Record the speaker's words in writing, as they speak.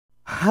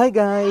Hi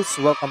guys,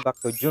 welcome back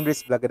to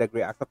Junrys Vlog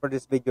Reaction. For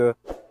this video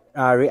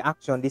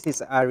reaction, this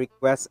is a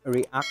request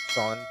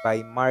reaction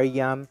by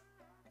Mariam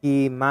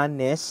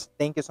Ybanez.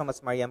 Thank you so much,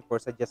 Mariam, for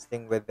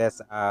suggesting with this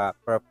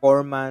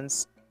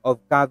performance of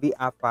Kaveh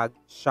Afagh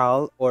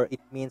Shaal, or it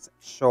means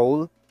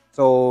Shaal.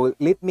 So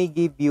let me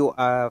give you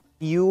a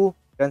few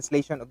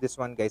translation of this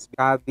one, guys.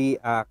 Kaveh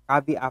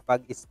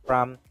Afagh is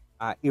from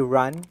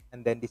Iran,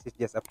 and then this is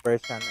just a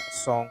Persian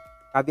song.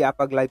 Kaveh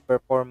Afagh live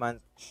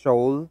performance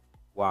Shaal.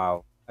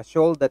 Wow. A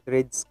shawl that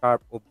red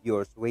scarf of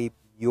yours, wave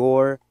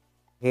your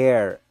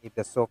hair in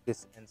the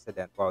softest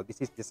incident. Wow, this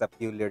is just a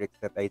few lyrics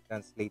that I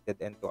translated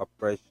into a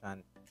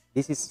Persian.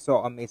 This is so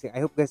amazing.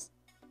 I hope guys,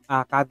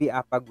 Kaveh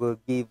Afagh will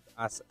give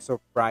us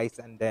surprise,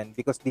 and then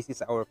because this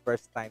is our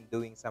first time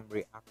doing some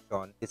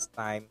reaction, this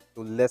time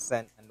to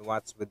listen and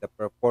watch with the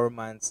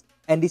performance,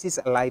 and this is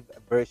a live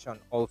version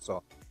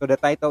also. So the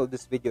title of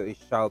this video is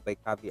Shaal by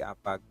Kaveh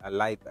Afagh, a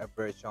live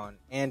version.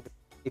 And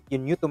if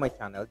you're new to my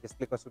channel, just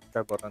click on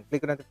subscribe button,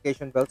 click on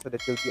notification bell so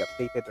that you'll be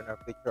updated on our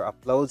future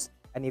uploads.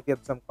 And if you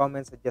have some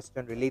comments,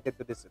 suggestion related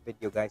to this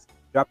video, guys,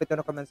 drop it in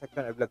the comment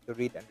section. I'd love to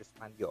read and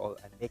respond you all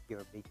and make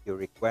your video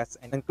requests.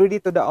 And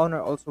credit to the owner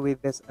also with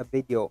this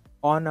video,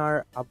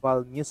 Honor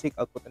Abal Music.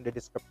 I'll put in the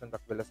description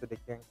box below so that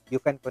you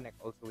can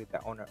connect also with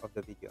the owner of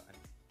the video. And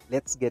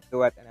let's get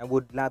to it. And I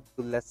would love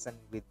to listen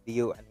with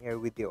you and hear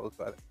with you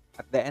also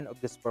at the end of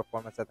this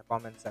performance at the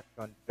comment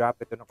section. Drop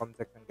it in the comment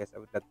section, guys. I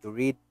would love to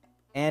read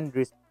and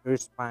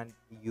respond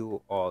to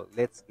you all.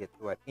 Let's get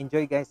to it.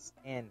 Enjoy, guys,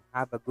 and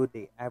have a good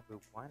day,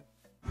 everyone.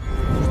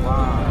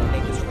 Wow,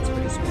 thank you so much for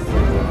this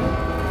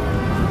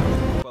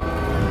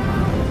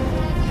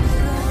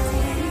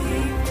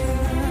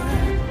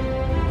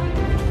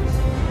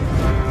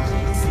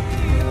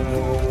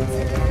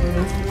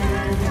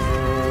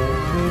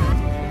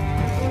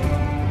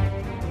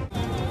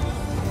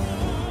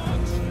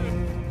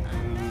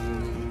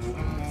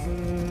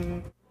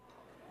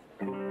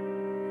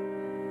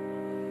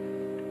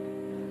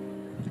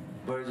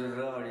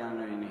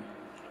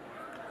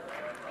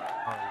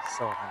Oh, he's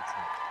so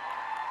handsome.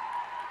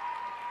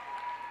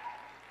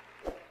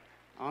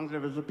 آندره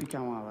بذار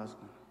پیکمو عوض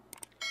کن.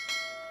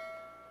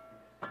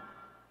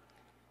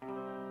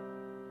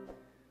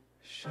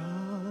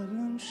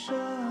 شالم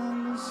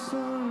شال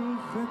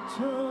سرخ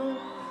تو،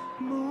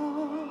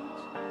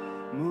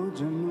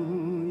 موج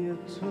موی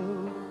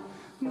تو،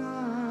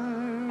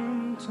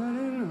 نرم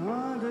ترین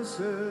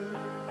حادثه،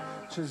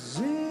 چه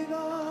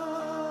زیبا.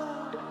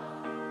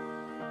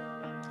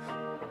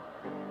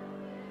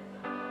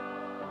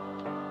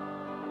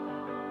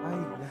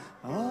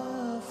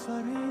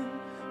 آفرین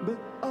به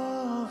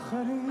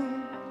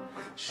آخرین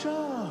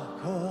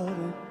شاهکار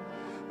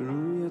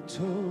روی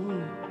تو،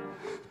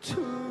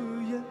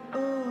 توی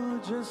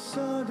اوج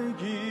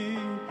سادگی،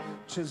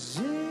 چه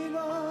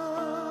زیبا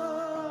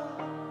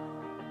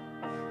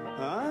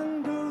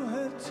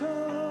اندوه تو.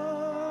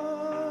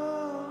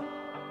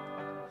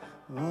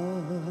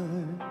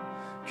 وای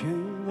که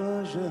این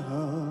واژه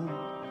ها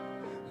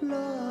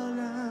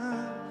لاله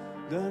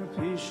در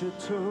پیش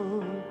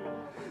تو،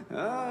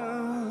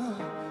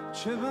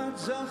 چه بد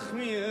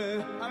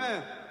زخمیه.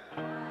 همه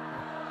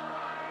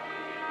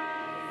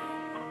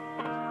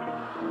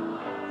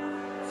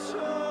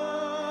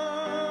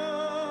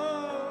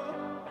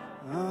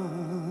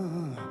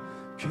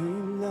که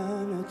این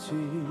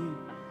لعنتی،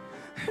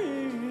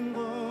 این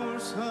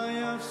قرص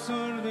های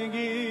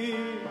افسردگی،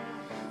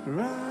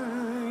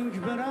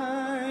 رنگ به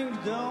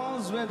رنگ،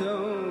 داز به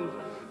داز،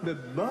 به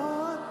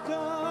باد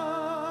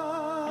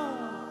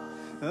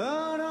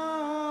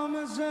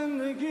آرام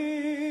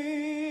زندگی.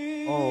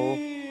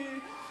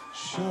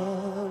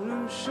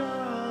 شال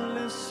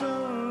شال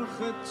سرخ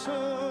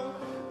تو،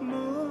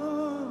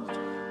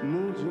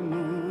 موج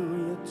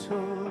موی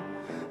تو،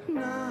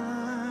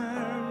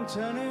 نرم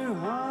ترین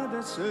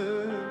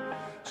حادثه،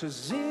 چه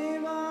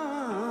زیبا.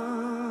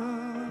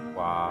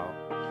 Wow.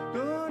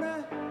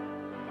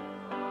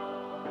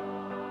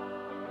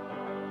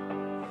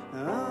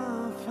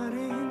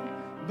 آفرین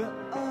به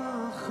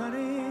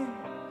آخرین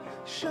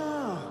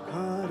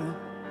شاهکار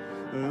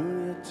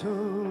روی تو،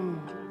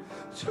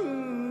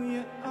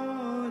 توی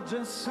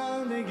اوج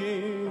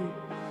سادگی،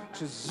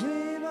 چه زیباست.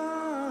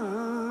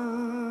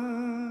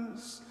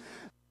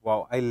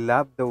 Wow, I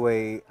love the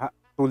way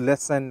to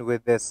listen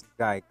with this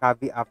guy,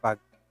 Kaveh Afagh.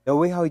 The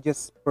way how he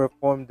just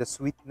performed the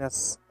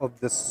sweetness of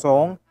the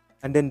song,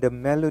 and then the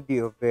melody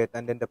of it,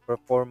 and then the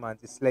performance.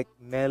 It's like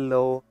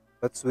mellow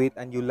but sweet,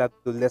 and you love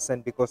to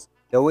listen because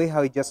the way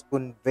how he just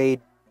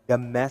conveyed the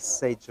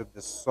message of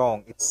the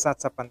song. It's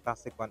such a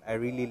fantastic one. I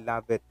really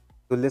love it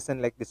to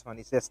listen like this one.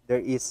 He says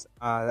there is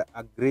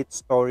a great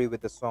story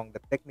with the song,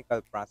 the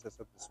technical process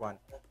of this one.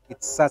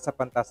 It's such a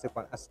fantastic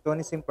one.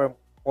 Astonishing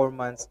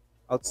performance,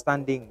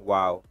 outstanding.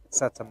 Wow, it's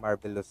such a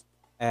marvelous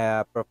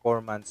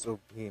performance of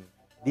him.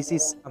 This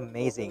is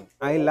amazing.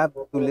 I love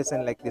to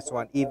listen like this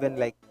one, even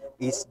like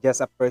it's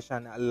just a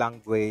Persian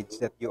language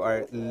that you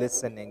are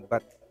listening,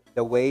 but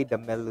the way the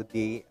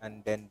melody and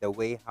then the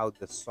way how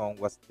the song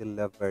was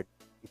delivered,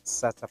 It's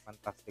such a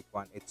fantastic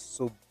one. It's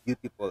so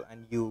beautiful,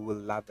 and you will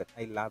love it.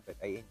 I love it.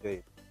 I enjoy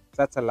it.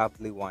 Such a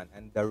lovely one,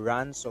 and the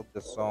runs of the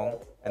song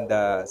and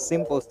the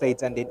simple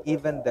stage, and then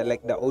even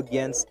the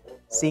audience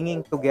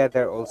singing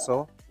together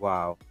also.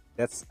 Wow,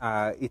 that's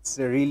it's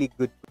a really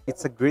good.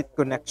 It's a great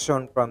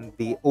connection from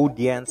the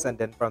audience and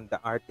then from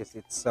the artist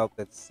itself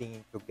that's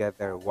singing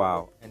together.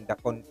 Wow, and the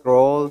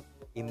control,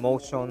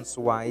 emotions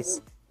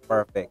wise,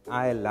 perfect.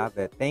 I love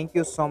it. Thank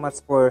you so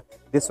much for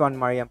this one,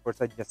 Mariam, for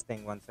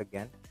suggesting once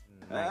again.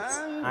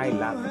 Nice. I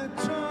love it.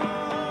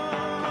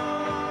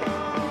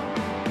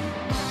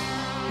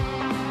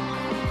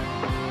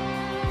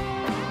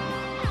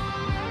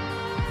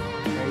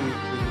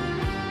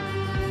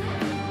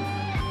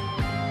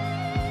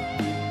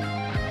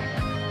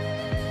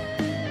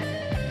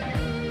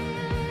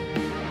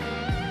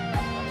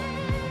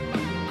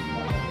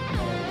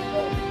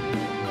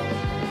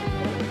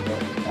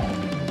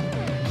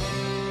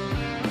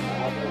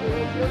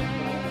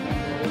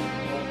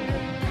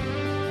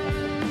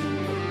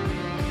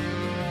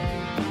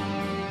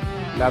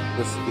 Love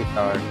this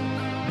guitar.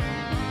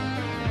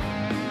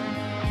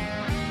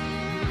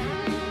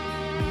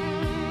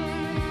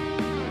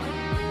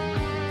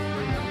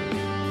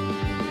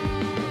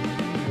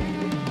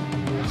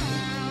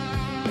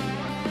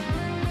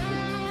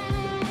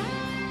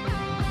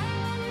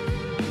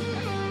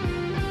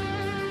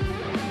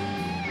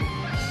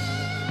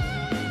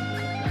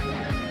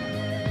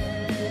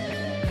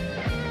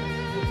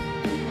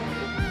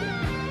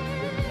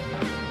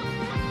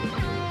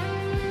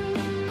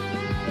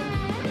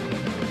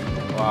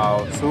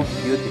 Wow, so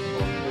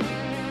beautiful.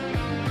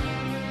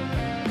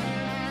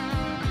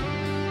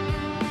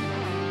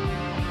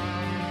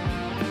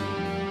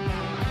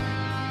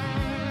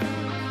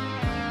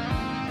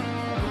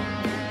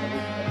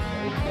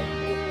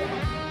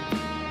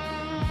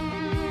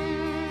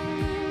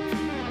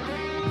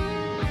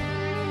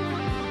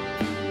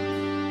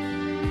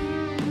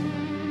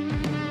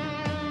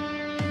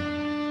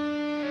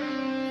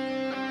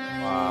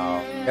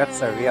 Wow,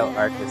 that's a real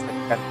artist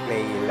that can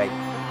play like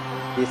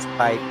this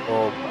type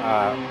of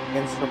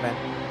instrument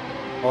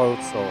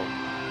also.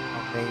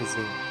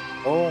 Amazing.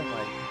 Oh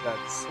my god,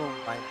 so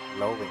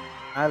mind-blowing.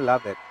 I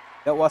love it.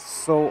 That was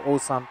so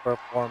awesome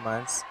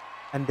performance.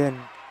 And then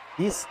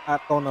this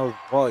tonal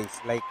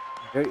voice, like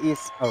there is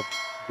a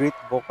great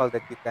vocal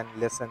that you can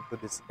listen to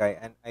this guy,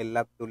 and I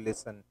love to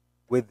listen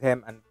with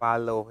him and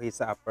follow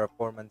his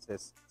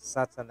performances.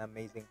 Such an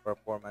amazing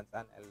performance,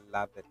 and I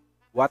love it.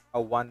 What a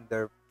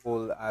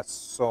wonderful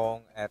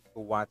song to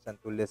watch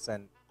and to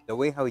listen. The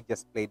way how he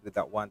just played with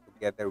that one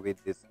together with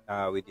his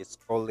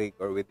colleague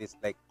or with this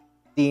like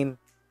team,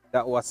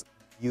 that was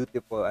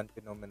beautiful and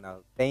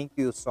phenomenal. Thank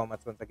you so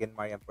much once again,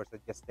 Mariam, for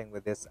suggesting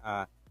with this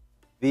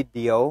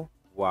video.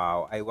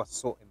 Wow, I was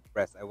so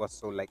impressed. I was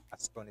so like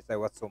astonished. I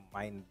was so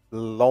mind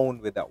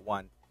blown with that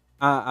one.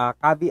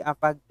 Kaveh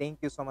Afagh, thank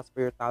you so much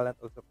for your talent,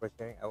 also for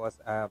sharing. I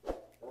was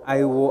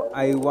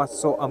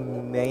so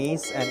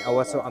amazed and I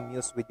was so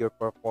amused with your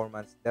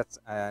performance. That's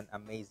an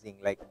amazing.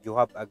 Like you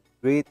have a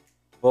great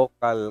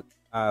vocal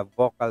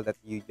that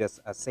you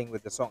just sing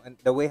with the song, and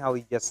the way how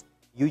you just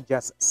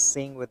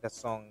sing with the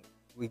song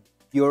with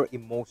pure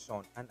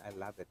emotion, and I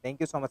love it. Thank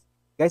you so much,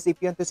 guys. If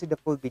you want to see the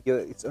full video,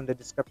 it's on the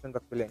description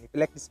box below, and if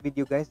you like this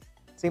video, guys,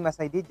 same as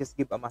I did, just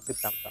give a massive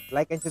thumbs up,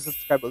 like and just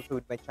subscribe also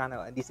with my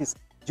channel. And this is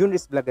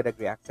Junrys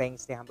React saying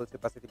stay humble, stay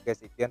positive,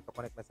 guys. If you want to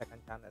connect my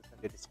second channel, it's in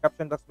the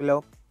description box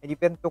below, and if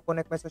you want to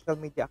connect my social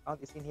media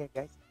account, is in here,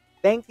 guys.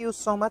 Thank you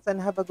so much and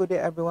have a good day,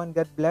 everyone.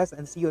 God bless,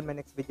 and see you in my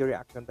next video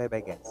reaction. Bye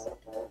bye,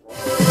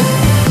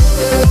 guys.